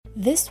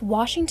This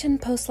Washington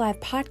Post Live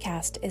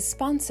podcast is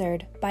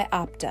sponsored by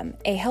Optum,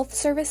 a health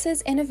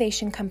services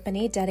innovation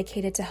company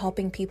dedicated to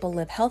helping people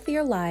live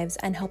healthier lives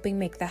and helping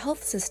make the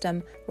health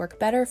system work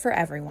better for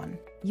everyone.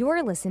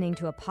 You're listening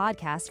to a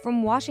podcast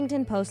from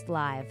Washington Post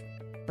Live,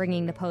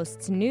 bringing the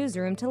Post's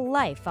newsroom to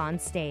life on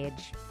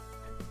stage.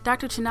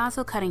 Dr.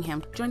 Chinazo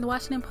Cunningham joined the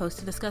Washington Post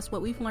to discuss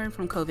what we've learned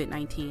from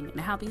COVID-19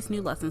 and how these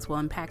new lessons will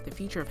impact the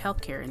future of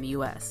healthcare in the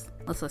U.S.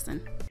 Let's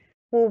listen.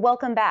 Well,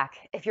 welcome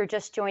back. If you're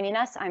just joining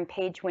us, I'm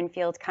Paige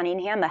Winfield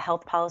Cunningham, a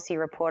health policy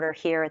reporter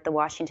here at the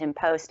Washington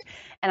Post,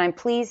 and I'm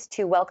pleased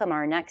to welcome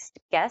our next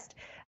guest,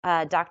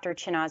 Dr.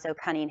 Chinazo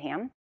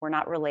Cunningham. We're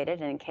not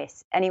related, in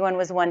case anyone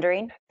was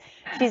wondering.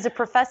 She's a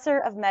professor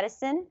of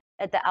medicine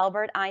at the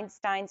Albert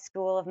Einstein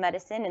School of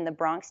Medicine in the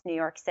Bronx, New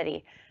York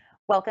City.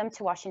 Welcome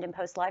to Washington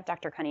Post Live,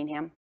 Dr.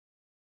 Cunningham.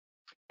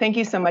 Thank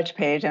you so much,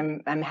 Paige.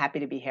 I'm happy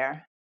to be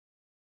here.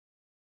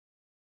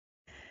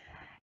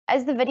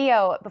 As the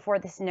video before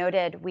this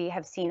noted, we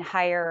have seen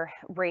higher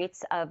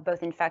rates of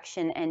both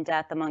infection and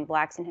death among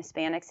Blacks and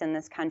Hispanics in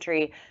this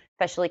country,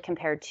 especially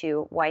compared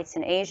to whites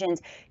and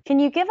Asians. Can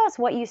you give us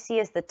what you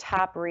see as the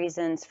top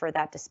reasons for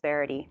that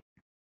disparity?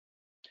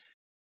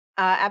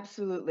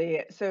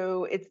 Absolutely.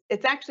 So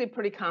it's actually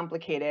pretty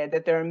complicated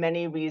that there are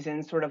many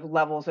reasons, sort of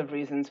levels of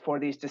reasons for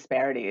these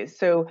disparities.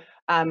 So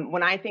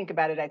when I think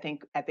about it, I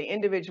think at the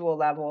individual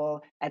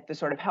level, at the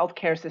sort of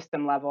healthcare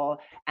system level,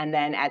 and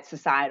then at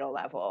societal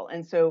level.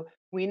 And so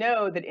we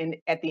know that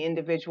at the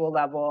individual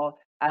level,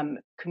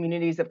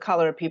 communities of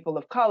color, people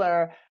of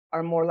color,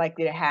 are more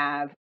likely to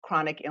have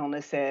chronic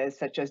illnesses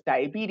such as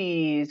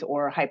diabetes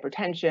or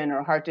hypertension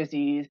or heart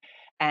disease.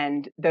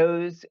 And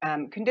those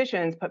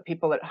conditions put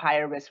people at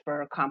higher risk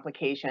for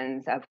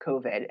complications of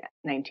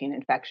COVID-19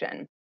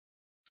 infection.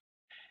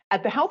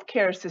 At the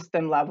healthcare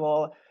system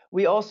level,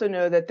 we also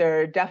know that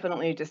there are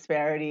definitely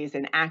disparities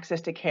in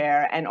access to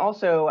care, and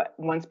also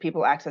once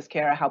people access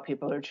care, how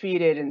people are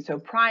treated. And so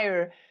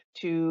prior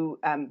to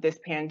this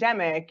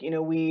pandemic,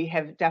 we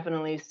have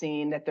definitely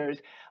seen that there's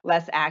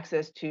less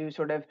access to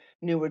sort of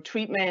newer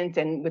treatment.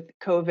 And with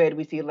COVID,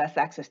 we see less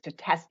access to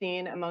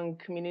testing among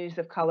communities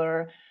of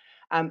color.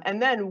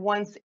 And then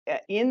once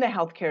in the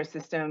healthcare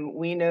system,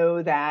 we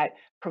know that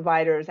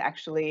providers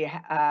actually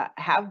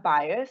have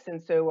bias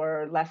and so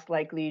are less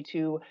likely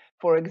to,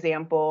 for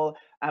example,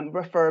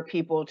 refer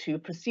people to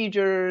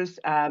procedures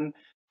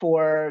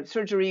for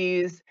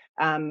surgeries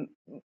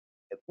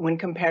when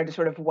compared to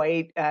sort of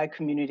white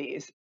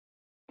communities.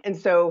 And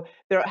so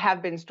there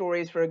have been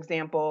stories, for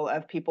example,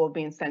 of people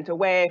being sent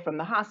away from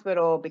the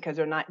hospital because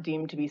they're not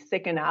deemed to be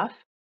sick enough.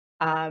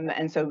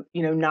 And so,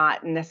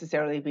 not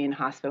necessarily being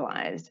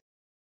hospitalized.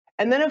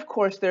 And then, of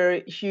course, there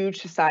are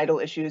huge societal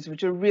issues,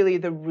 which are really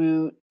the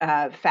root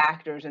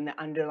factors and the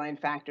underlying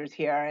factors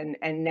here.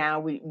 And now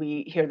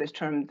we hear this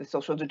term, the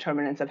social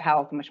determinants of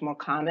health, much more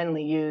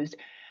commonly used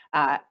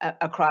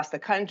across the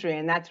country.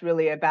 And that's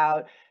really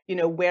about,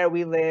 where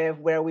we live,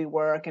 where we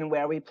work, and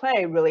where we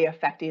play, really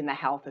affecting the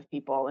health of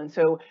people. And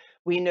so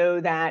we know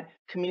that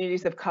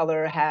communities of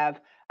color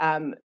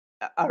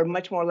are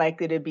much more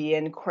likely to be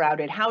in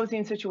crowded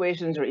housing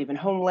situations or even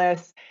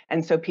homeless.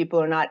 And so people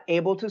are not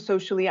able to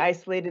socially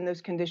isolate in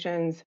those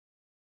conditions.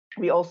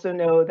 We also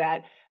know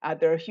that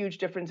there are huge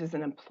differences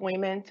in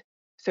employment.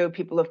 So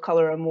people of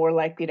color are more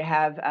likely to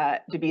have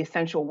to be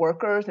essential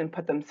workers and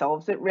put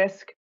themselves at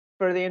risk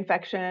for the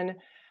infection.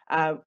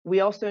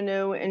 We also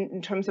know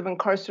in terms of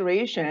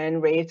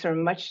incarceration, rates are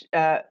much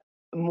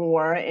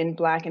more in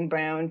Black and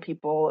brown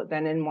people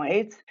than in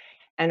whites.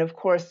 And of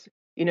course,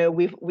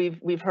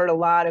 we've heard a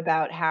lot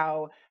about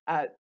how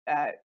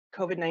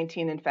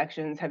COVID-19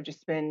 infections have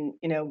just been,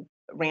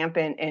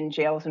 rampant in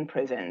jails and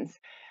prisons.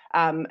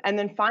 And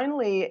then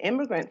finally,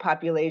 immigrant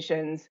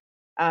populations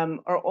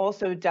are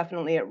also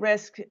definitely at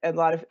risk. A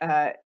lot of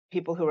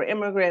people who are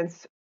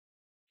immigrants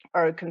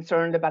are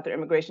concerned about their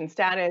immigration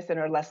status and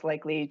are less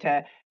likely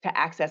to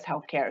access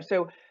healthcare.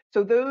 So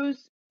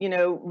those,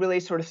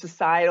 really sort of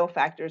societal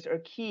factors are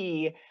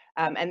key.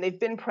 And they've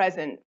been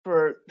present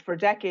for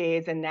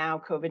decades, and now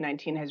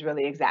COVID-19 has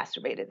really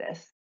exacerbated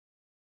this.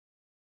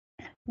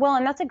 Well,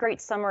 and that's a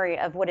great summary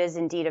of what is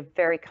indeed a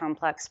very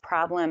complex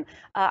problem.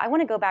 I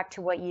want to go back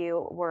to what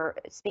you were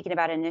speaking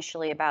about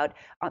initially about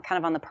kind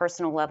of on the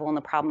personal level and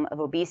the problem of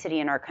obesity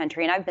in our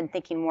country. And I've been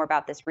thinking more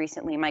about this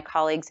recently. My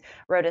colleagues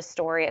wrote a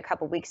story a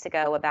couple weeks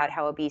ago about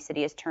how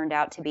obesity has turned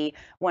out to be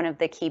one of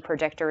the key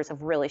predictors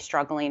of really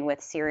struggling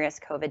with serious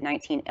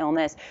COVID-19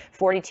 illness.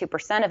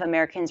 42% of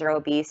Americans are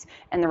obese,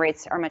 and the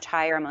rates are much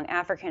higher among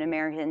African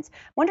Americans.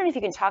 Wondering if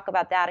you can talk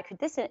about that.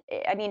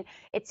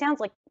 It sounds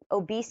like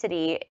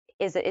obesity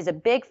is a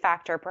big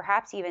factor,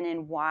 perhaps even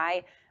in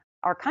why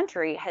our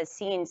country has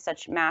seen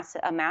such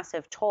a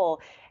massive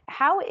toll.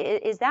 How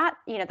is that?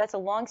 That's a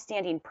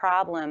longstanding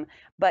problem,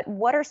 but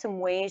what are some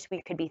ways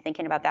we could be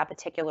thinking about that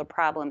particular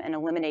problem and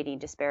eliminating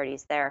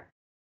disparities there?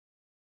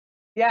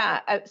 Yeah,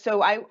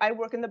 so I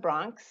work in the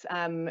Bronx,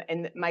 and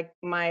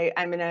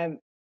I'm in a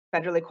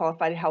federally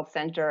qualified health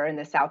center in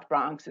the South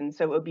Bronx, and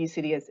so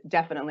obesity is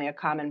definitely a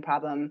common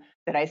problem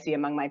that I see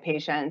among my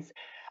patients.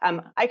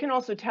 I can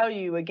also tell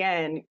you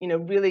again,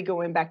 really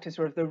going back to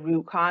sort of the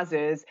root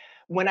causes,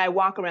 when I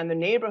walk around the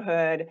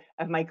neighborhood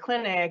of my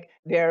clinic,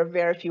 there are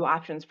very few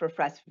options for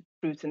fresh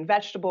fruits and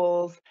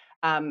vegetables.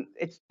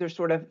 There's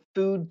sort of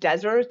food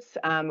deserts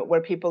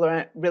where people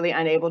are really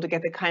unable to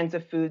get the kinds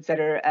of foods that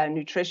are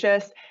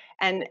nutritious.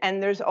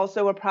 And there's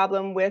also a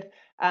problem with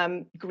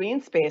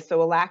green space,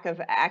 so a lack of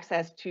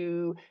access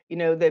to,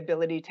 the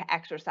ability to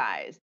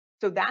exercise.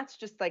 So that's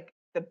just like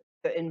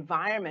the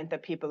environment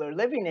that people are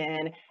living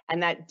in,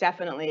 and that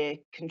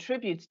definitely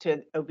contributes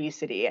to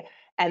obesity.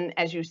 And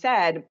as you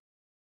said,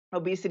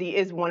 obesity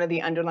is one of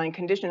the underlying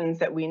conditions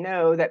that we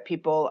know that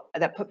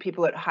put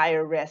people at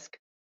higher risk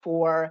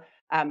for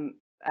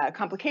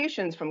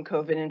complications from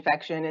COVID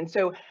infection. And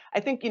so I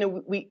think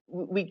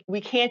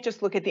we can't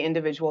just look at the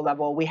individual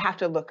level. We have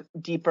to look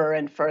deeper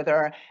and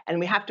further, and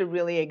we have to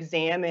really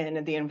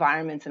examine the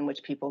environments in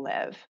which people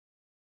live.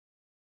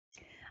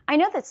 I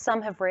know that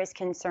some have raised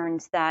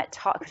concerns that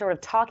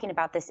talking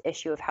about this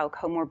issue of how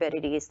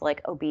comorbidities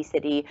like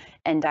obesity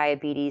and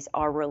diabetes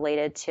are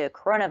related to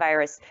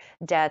coronavirus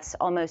deaths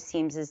almost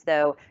seems as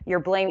though you're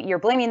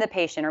blaming the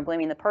patient or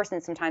blaming the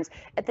person sometimes.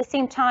 At the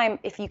same time,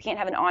 if you can't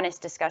have an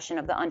honest discussion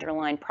of the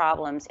underlying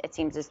problems, it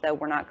seems as though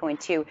we're not going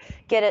to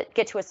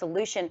get to a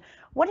solution.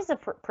 What is a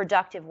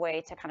productive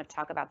way to kind of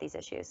talk about these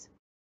issues?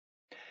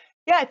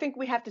 Yeah, I think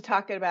we have to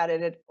talk about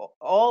it at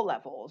all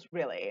levels,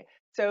 really.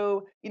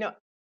 So,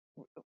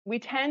 we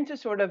tend to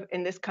sort of,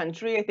 in this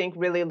country, I think,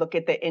 really look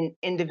at the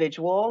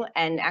individual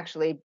and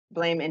actually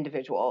blame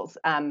individuals.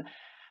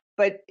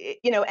 But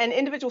and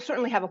individuals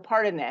certainly have a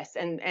part in this,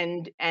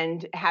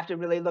 and have to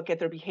really look at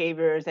their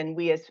behaviors. And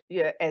we,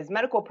 as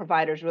medical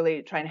providers,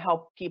 really try and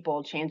help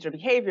people change their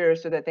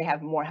behaviors so that they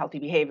have more healthy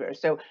behaviors.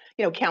 So,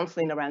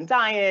 counseling around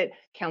diet,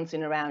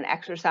 counseling around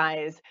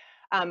exercise,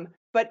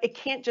 but it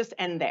can't just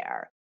end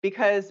there,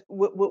 because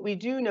what we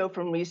do know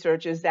from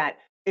research is that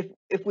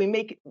if we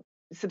make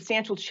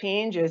substantial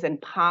changes in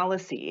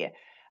policy,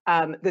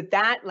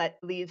 that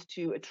leads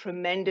to a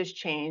tremendous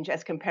change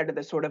as compared to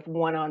the sort of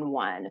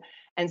one-on-one.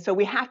 And so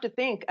we have to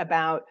think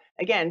about,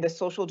 again, the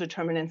social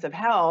determinants of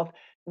health,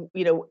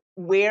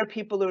 where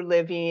people are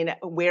living,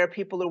 where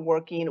people are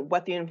working,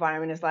 what the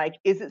environment is like.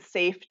 Is it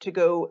safe to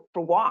go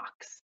for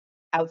walks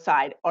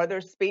outside? Are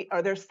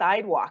there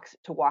sidewalks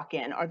to walk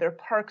in? Are there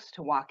parks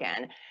to walk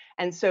in?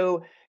 And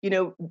so,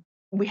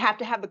 we have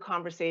to have the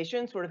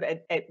conversation sort of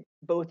at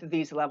both of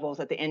these levels,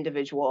 at the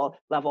individual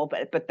level,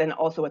 but then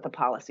also at the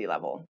policy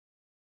level.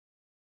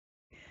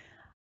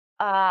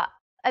 Uh,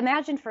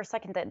 Imagine for a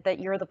second that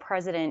you're the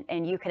president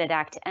and you can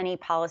enact any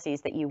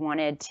policies that you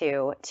wanted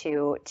to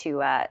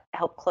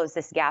help close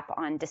this gap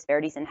on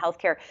disparities in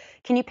healthcare.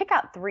 Can you pick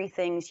out 3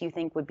 things you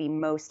think would be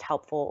most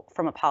helpful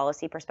from a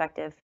policy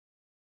perspective?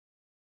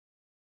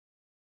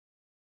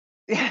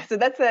 Yeah, so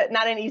that's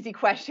not an easy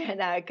question,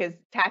 because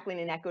tackling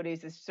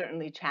inequities is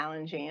certainly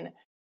challenging.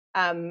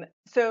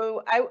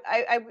 So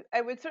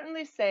I would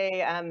certainly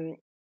say,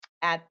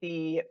 at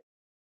the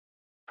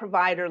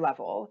provider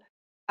level,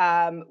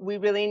 we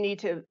really need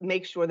to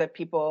make sure that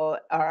people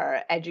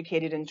are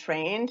educated and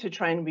trained to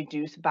try and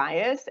reduce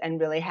bias and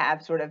really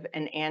have sort of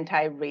an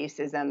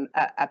anti-racism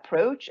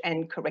approach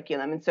and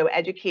curriculum. And so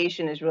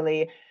education is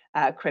really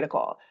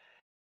critical.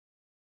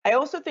 I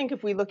also think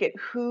if we look at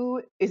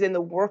who is in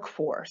the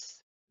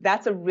workforce,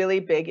 that's a really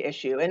big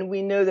issue. And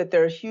we know that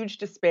there are huge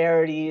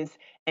disparities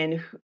and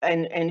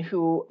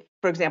who,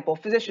 for example,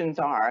 physicians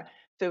are.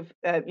 So,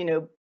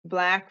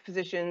 Black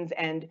physicians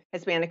and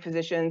Hispanic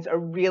physicians are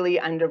really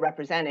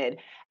underrepresented.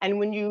 And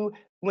when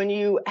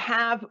you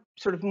have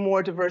sort of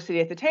more diversity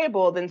at the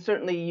table, then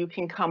certainly you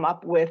can come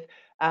up with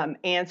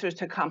answers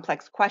to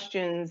complex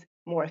questions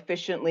more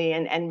efficiently,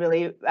 and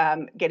really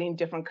getting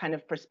different kind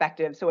of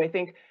perspectives. So I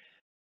think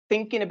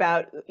thinking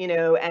about,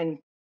 and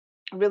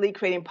really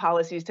creating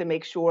policies to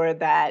make sure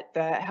that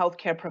the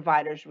healthcare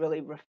providers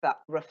really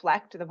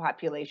reflect the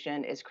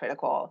population is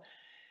critical.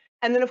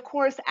 And then, of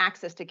course,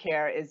 access to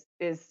care is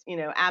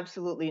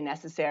absolutely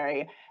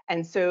necessary.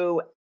 And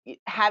so,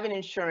 having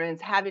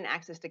insurance, having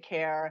access to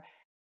care,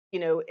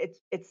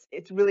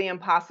 it's really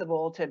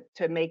impossible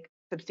to make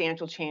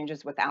substantial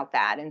changes without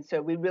that. And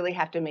so, we really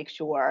have to make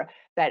sure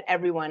that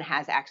everyone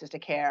has access to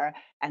care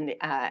and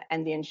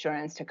the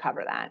insurance to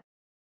cover that.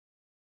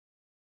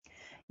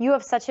 You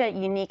have such a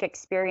unique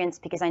experience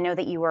because I know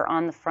that you were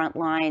on the front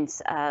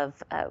lines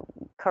of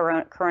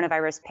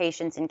coronavirus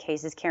patients and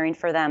cases, caring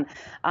for them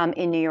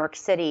in New York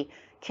City.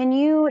 Do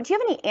you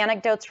have any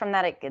anecdotes from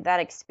that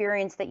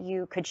experience that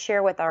you could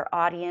share with our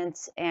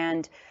audience?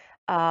 And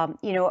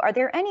are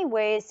there any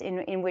ways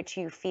in which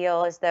you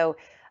feel as though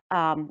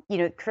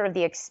sort of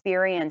the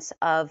experience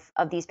of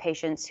these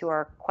patients who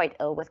are quite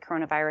ill with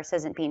coronavirus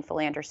isn't being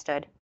fully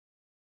understood?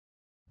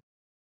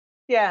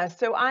 Yeah,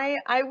 so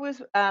I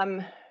was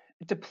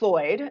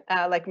deployed,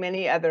 like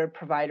many other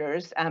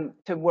providers,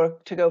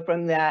 to go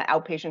from the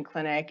outpatient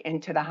clinic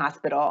into the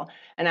hospital,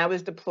 and I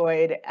was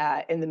deployed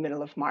in the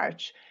middle of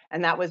March,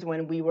 and that was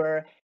when we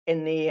were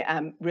in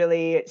the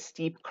really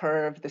steep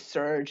curve, the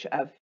surge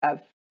of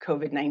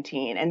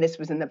COVID-19, and this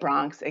was in the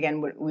Bronx.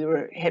 Again, we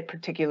were hit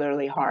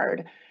particularly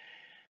hard.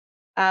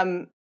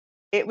 Um,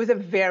 it was a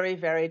very,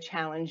 very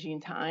challenging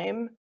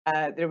time.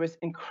 There was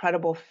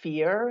incredible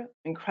fear,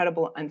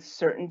 incredible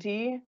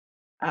uncertainty,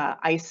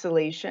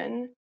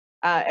 isolation.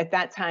 At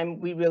that time,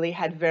 we really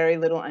had very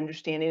little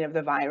understanding of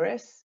the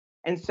virus.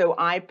 And so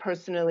I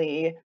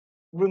personally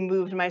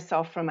removed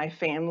myself from my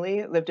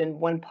family, lived in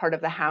one part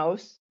of the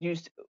house,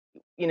 used,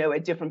 a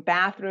different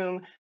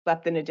bathroom,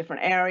 slept in a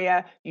different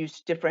area,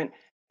 used different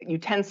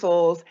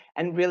utensils,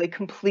 and really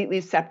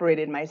completely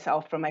separated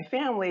myself from my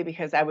family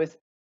because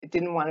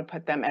didn't want to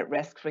put them at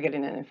risk for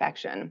getting an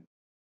infection.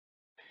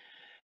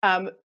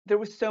 There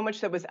was so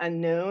much that was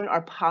unknown.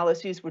 Our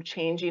policies were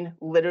changing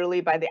literally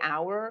by the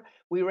hour.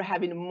 We were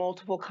having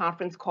multiple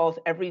conference calls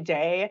every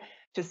day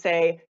to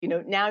say,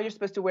 now you're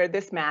supposed to wear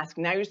this mask.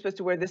 Now you're supposed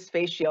to wear this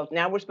face shield.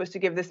 Now we're supposed to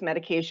give this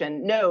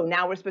medication. No,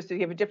 now we're supposed to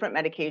give a different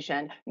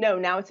medication. No,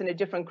 now it's in a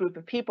different group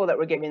of people that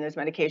we're giving those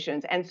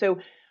medications. And so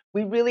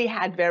we really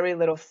had very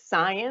little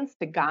science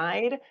to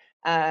guide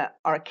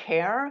our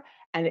care.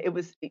 And it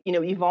was,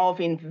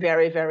 evolving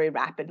very, very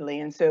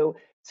rapidly. And so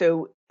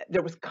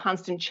there was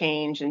constant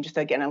change and just,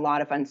 again, a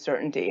lot of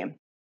uncertainty.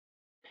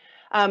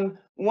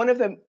 One of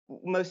the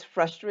most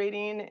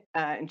frustrating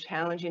and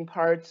challenging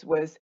parts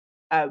was,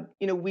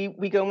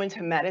 we go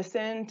into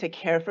medicine to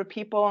care for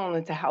people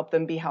and to help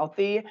them be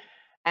healthy.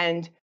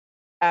 And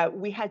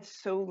we had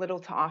so little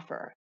to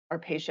offer our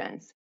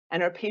patients.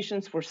 And our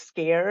patients were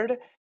scared.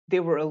 They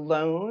were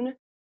alone.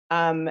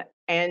 And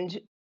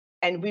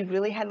we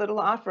really had little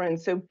to offer. And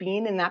so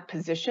being in that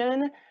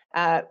position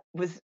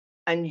was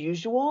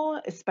unusual,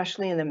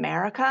 especially in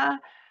America.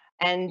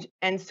 And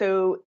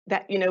so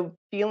that,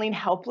 feeling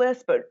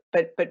helpless, but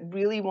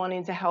really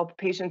wanting to help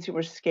patients who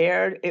were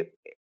scared, it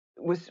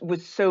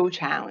was so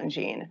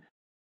challenging.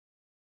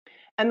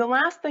 And the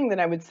last thing that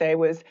I would say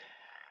was,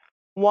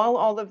 while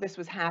all of this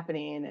was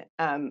happening,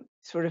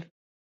 sort of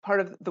part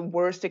of the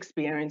worst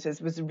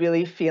experiences was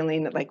really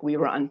feeling like we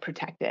were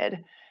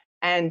unprotected.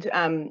 And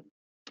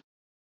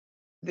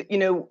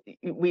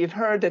we've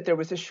heard that there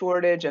was a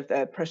shortage of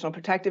the personal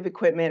protective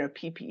equipment or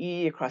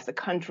PPE across the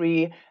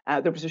country.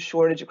 There was a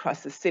shortage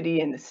across the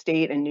city and the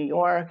state and New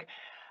York.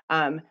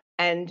 And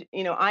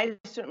I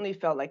certainly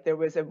felt like there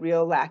was a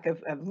real lack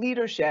of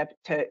leadership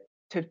to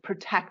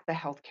protect the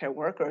healthcare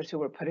workers who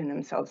were putting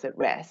themselves at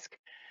risk.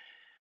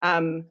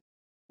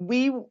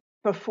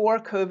 Before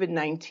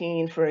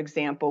COVID-19, for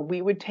example,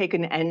 we would take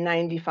an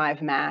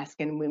N95 mask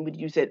and we would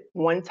use it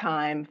one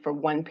time for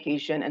one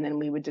patient, and then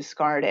we would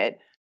discard it.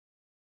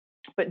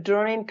 But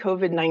during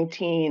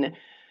COVID-19,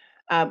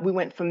 we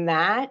went from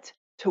that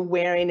to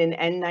wearing an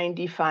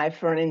N95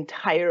 for an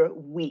entire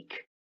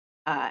week.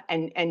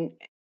 And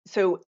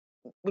so,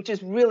 which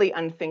is really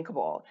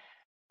unthinkable.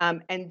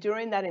 And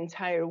during that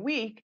entire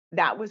week,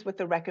 that was what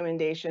the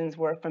recommendations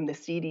were from the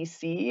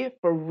CDC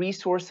for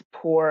resource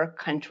poor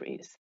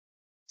countries.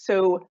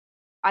 So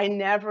I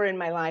never in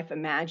my life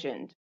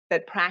imagined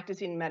that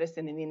practicing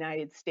medicine in the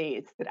United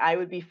States, that I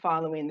would be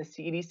following the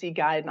CDC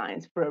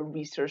guidelines for a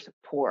resource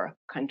poor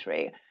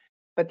country.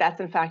 But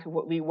that's in fact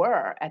what we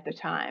were at the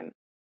time.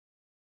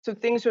 So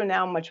things are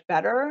now much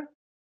better,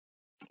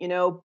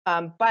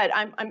 but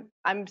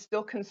I'm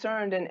still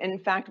concerned. And in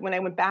fact, when I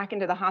went back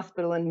into the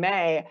hospital in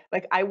May,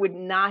 like I would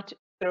not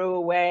throw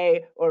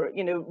away or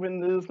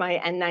remove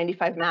my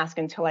N95 mask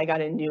until I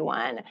got a new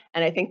one.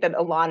 And I think that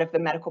a lot of the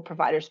medical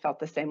providers felt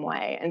the same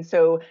way. And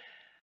so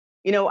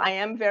I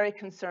am very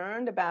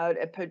concerned about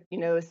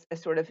a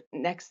sort of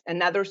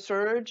another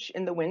surge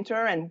in the winter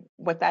and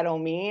what that'll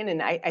mean.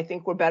 And I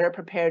think we're better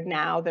prepared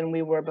now than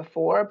we were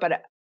before,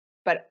 but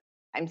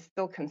I'm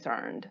still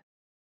concerned.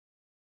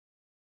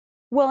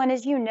 Well, and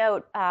as you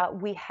note,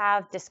 we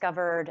have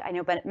discovered, I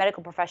know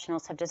medical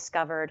professionals have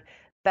discovered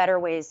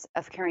better ways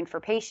of caring for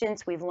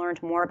patients. We've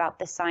learned more about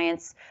the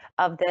science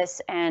of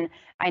this. And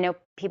I know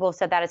people have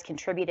said that has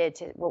contributed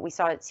to what we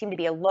saw. It seemed to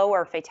be a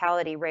lower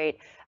fatality rate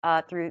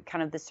through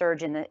kind of the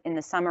surge in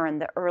the summer and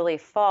the early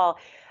fall.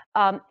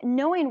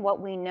 Knowing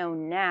what we know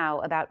now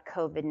about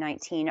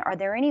COVID-19, are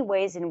there any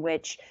ways in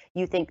which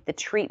you think the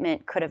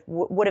treatment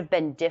would have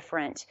been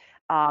different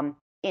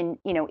in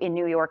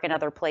New York and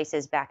other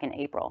places back in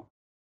April?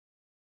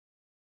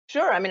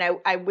 Sure. I mean,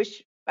 I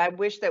wish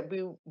that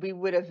we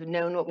would have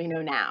known what we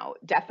know now.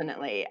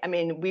 Definitely. I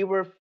mean, we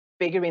were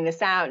figuring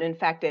this out. And in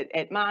fact,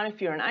 at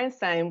Montefiore and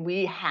Einstein,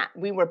 we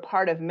were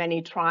part of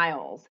many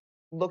trials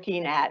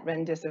looking at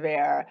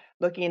remdesivir,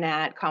 looking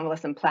at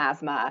convalescent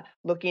plasma,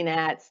 looking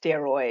at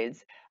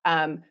steroids.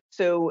 And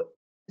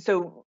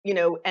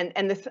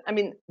this, I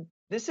mean,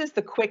 this is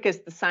the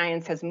quickest the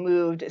science has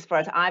moved as far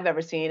as I've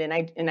ever seen.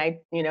 And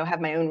I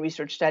have my own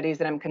research studies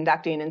that I'm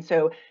conducting. And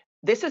so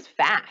this is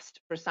fast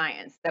for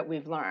science that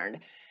we've learned.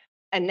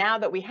 And now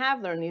that we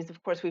have learned these,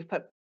 of course, we've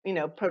put,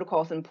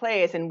 protocols in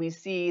place, and we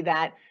see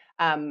that,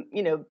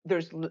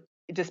 there's,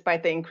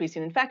 despite the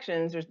increasing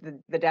infections,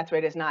 the death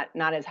rate is not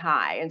as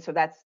high. And so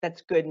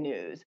that's good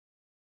news.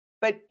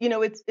 But,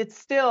 it's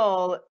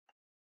still,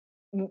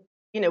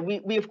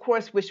 we of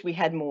course wish we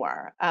had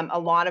more. A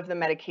lot of the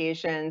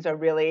medications are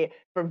really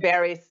for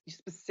very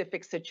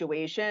specific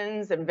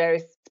situations and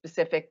very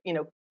specific,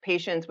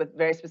 patients with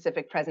very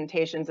specific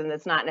presentations, and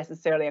it's not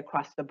necessarily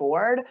across the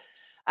board.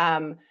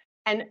 Um,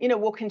 and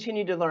we'll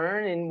continue to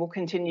learn, and we'll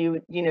continue,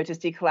 to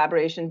see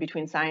collaboration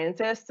between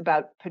scientists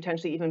about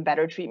potentially even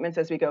better treatments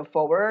as we go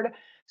forward.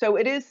 So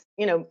it is,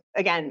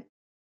 again,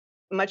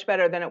 much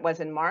better than it was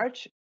in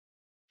March,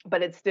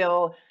 but it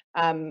still,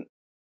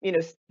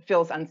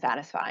 feels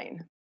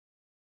unsatisfying.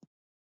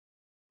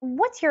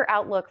 What's your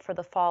outlook for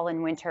the fall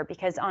and winter?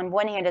 Because on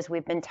one hand, as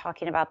we've been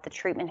talking about, the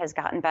treatment has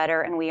gotten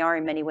better and we are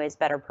in many ways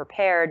better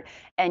prepared.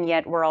 And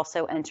yet we're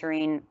also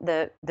entering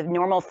the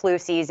normal flu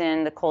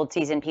season, the cold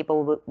season.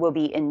 People will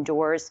be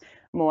indoors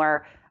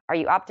more. Are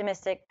you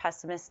optimistic,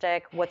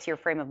 pessimistic? What's your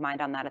frame of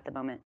mind on that at the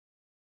moment?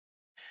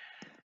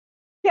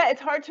 Yeah,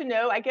 it's hard to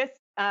know. I guess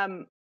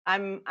I'm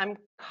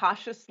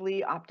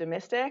cautiously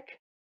optimistic.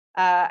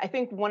 I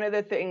think one of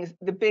the things,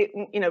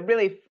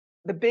 really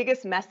the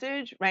biggest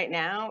message right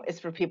now is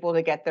for people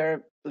to get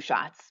their flu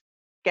shots,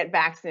 get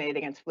vaccinated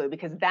against flu,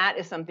 because that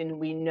is something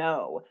we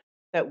know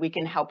that we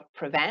can help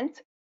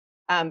prevent.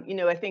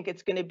 I think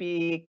it's going to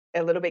be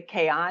a little bit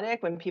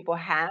chaotic when people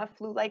have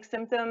flu-like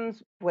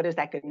symptoms. What is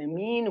that going to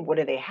mean? What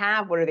do they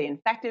have? What are they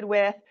infected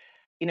with?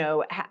 You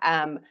know,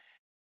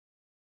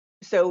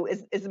 so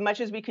as much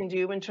as we can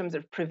do in terms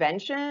of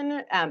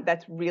prevention,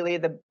 that's really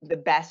the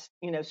best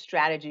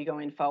strategy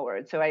going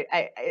forward. So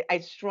I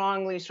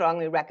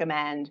strongly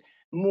recommend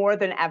more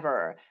than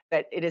ever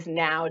that it is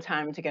now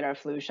time to get our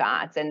flu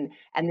shots. And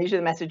these are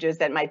the messages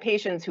that my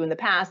patients who in the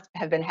past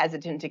have been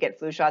hesitant to get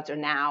flu shots are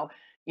now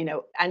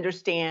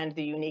understand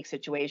the unique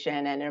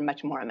situation and are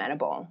much more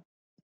amenable.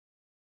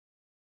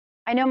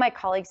 I know my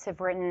colleagues have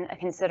written a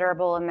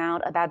considerable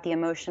amount about the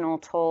emotional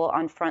toll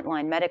on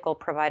frontline medical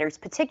providers,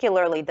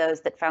 particularly those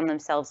that found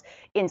themselves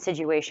in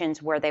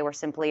situations where they were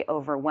simply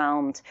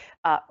overwhelmed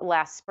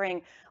last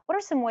spring. What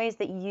are some ways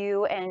that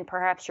you and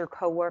perhaps your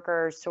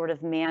coworkers sort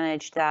of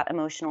managed that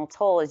emotional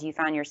toll as you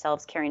found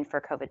yourselves caring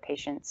for COVID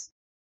patients?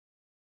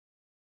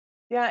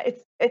 Yeah,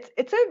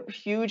 it's a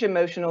huge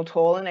emotional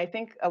toll, and I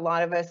think a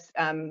lot of us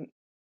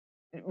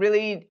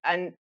really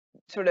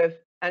sort of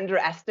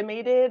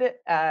underestimated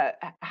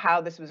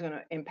how this was going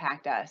to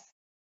impact us.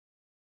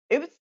 It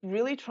was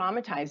really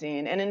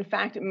traumatizing. And in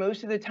fact,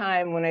 most of the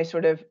time when I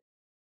sort of,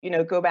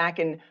 go back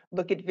and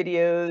look at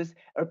videos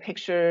or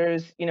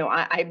pictures,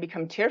 I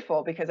become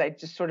tearful because I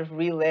just sort of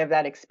relive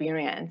that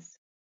experience.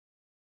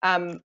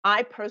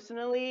 I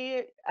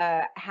personally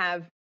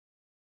have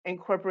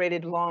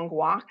incorporated long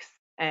walks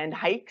and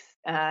hikes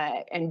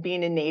and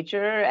being in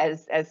nature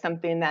as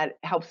something that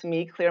helps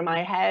me clear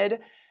my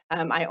head.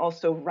 I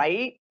also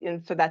write,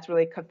 and so that's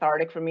really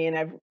cathartic for me. And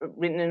I've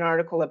written an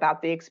article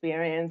about the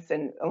experience,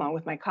 and along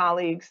with my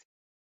colleagues.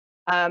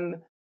 Um,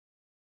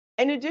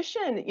 in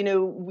addition,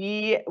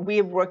 we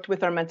have worked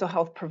with our mental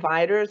health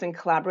providers and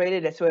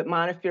collaborated. So at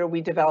Montefiore,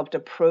 we developed a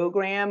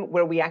program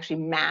where we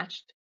actually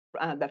matched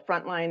the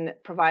frontline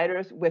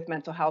providers with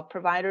mental health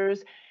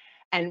providers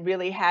and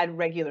really had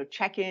regular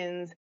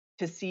check-ins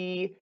to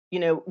see,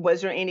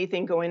 was there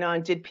anything going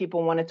on? Did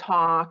people want to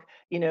talk,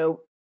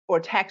 or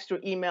text or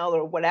email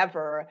or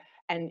whatever?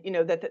 And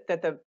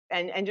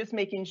and just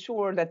making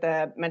sure that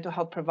the mental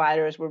health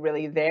providers were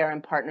really there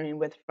and partnering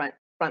with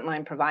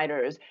frontline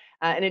providers.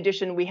 In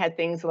addition, we had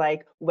things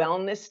like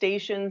wellness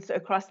stations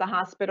across the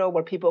hospital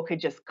where people could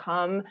just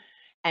come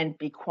and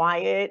be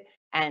quiet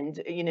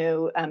and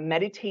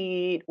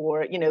meditate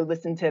or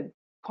listen to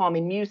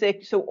calming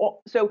music.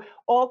 So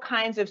all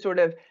kinds of sort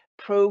of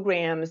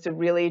programs to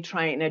really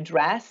try and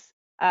address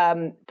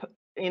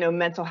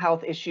mental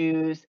health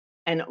issues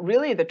and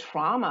really the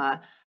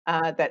trauma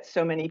that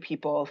so many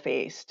people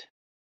faced.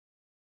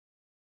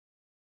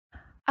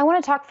 I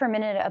want to talk for a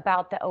minute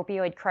about the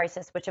opioid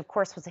crisis, which of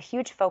course was a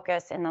huge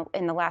focus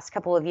in the last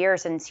couple of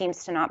years and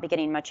seems to not be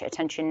getting much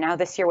attention now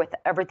this year with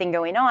everything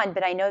going on.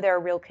 But I know there are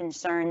real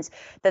concerns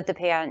that the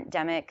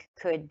pandemic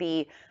could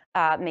be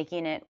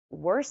making it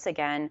worse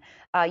again.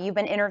 You've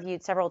been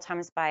interviewed several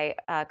times by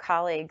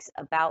colleagues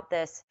about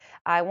this.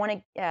 I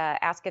want to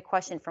ask a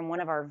question from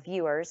one of our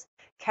viewers.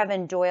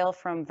 Kevin Doyle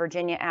from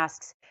Virginia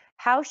asks,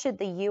 how should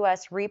the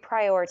U.S.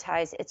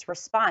 reprioritize its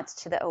response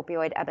to the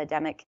opioid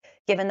epidemic,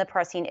 given the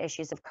pressing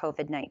issues of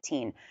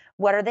COVID-19?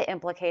 What are the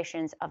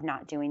implications of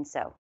not doing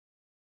so?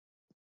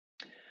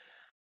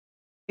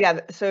 Yeah,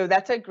 so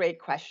that's a great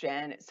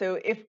question. So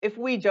if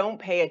we don't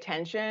pay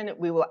attention,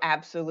 we will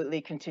absolutely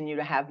continue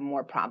to have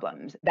more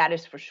problems. That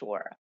is for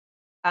sure.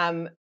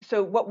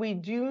 So what we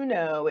do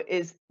know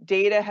is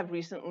data have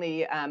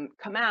recently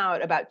come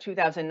out about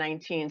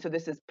 2019. So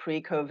this is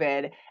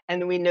pre-COVID,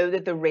 and we know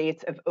that the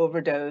rates of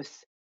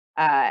overdose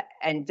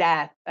and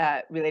death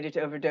related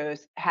to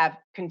overdose have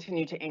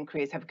continued to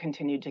increase, have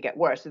continued to get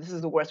worse. So this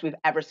is the worst we've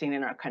ever seen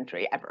in our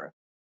country ever,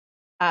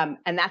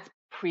 and that's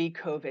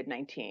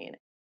pre-COVID-19.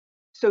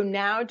 So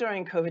now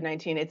during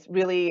COVID-19, it's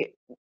really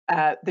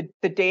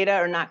the data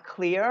are not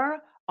clear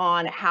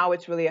on how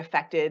it's really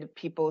affected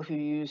people who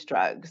use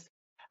drugs.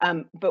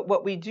 But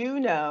what we do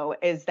know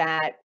is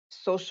that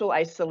social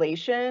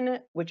isolation,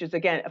 which is,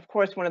 again, of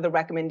course, one of the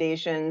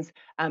recommendations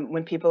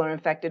when people are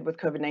infected with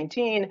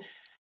COVID-19,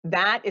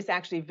 that is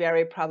actually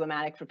very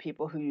problematic for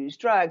people who use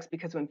drugs,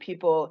 because when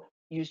people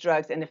use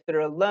drugs and if they're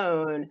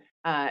alone,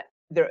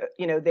 they're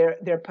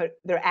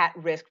at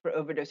risk for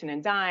overdosing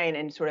and dying,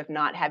 and sort of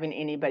not having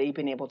anybody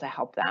been able to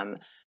help them.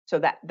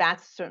 So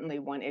that's certainly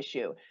one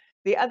issue.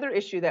 The other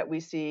issue that we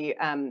see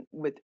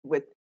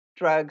with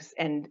drugs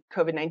and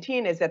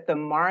COVID-19 is that the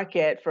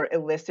market for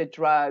illicit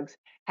drugs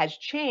has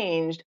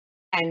changed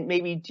and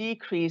maybe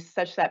decreased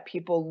such that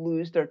people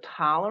lose their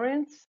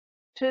tolerance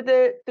to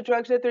the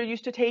drugs that they're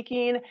used to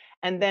taking.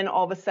 And then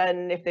all of a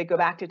sudden, if they go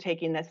back to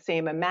taking that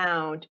same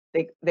amount,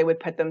 they would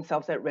put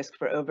themselves at risk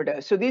for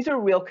overdose. So these are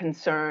real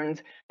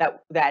concerns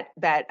that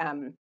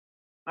are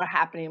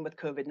happening with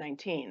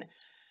COVID-19.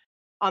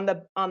 On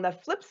the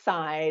flip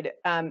side,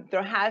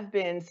 there have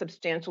been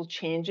substantial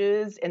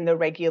changes in the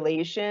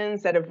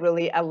regulations that have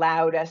really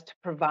allowed us to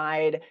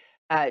provide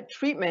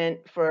treatment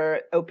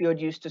for opioid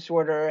use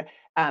disorder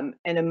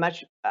in a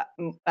much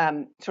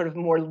sort of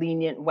more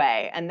lenient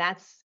way, and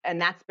that's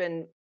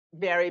been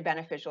very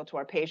beneficial to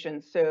our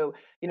patients. So,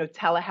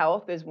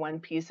 telehealth is one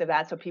piece of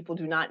that. So people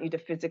do not need to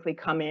physically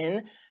come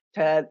in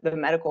to the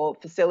medical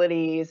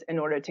facilities in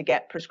order to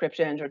get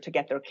prescriptions or to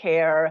get their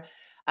care.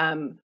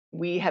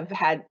 We have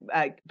had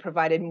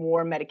provided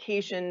more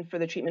medication for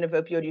the treatment of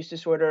opioid use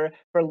disorder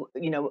for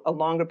a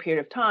longer period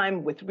of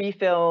time with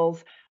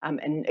refills,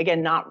 and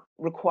again, not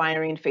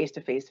requiring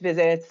face-to-face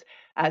visits.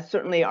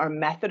 Certainly, our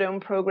methadone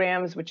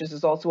programs, which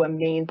is also a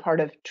main part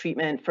of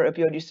treatment for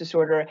opioid use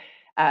disorder,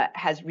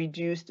 has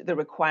reduced the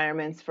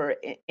requirements for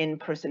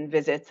in-person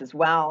visits as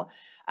well.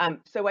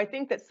 So I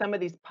think that some of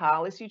these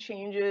policy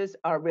changes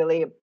are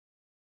really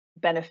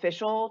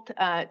beneficial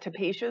to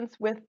patients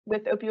with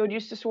opioid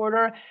use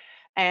disorder.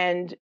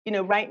 And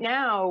right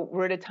now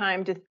we're at a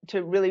time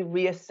to really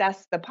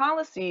reassess the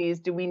policies.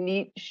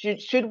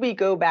 Should we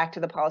go back to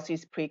the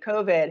policies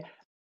pre-COVID?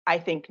 I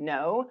think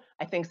no.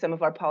 I think some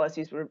of our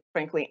policies were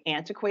frankly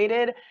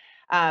antiquated.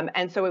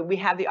 And so we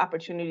have the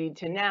opportunity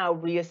to now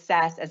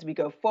reassess as we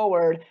go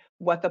forward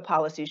what the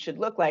policies should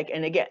look like.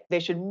 And again, they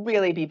should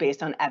really be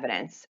based on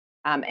evidence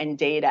and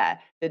data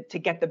to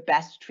get the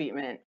best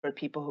treatment for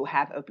people who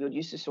have opioid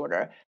use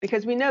disorder,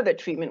 because we know that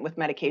treatment with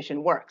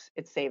medication works.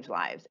 It saves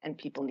lives, and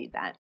people need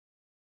that.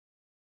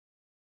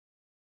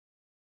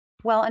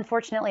 Well,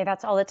 unfortunately,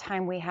 that's all the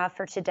time we have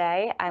for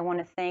today. I want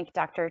to thank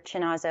Dr.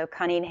 Chinazo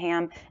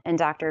Cunningham and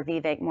Dr.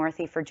 Vivek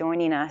Murthy for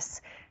joining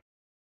us.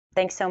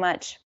 Thanks so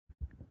much.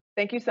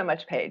 Thank you so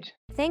much, Paige.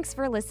 Thanks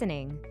for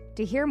listening.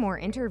 To hear more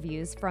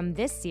interviews from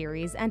this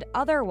series and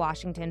other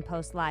Washington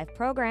Post Live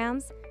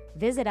programs,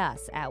 visit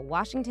us at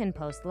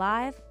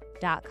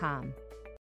WashingtonPostLive.com.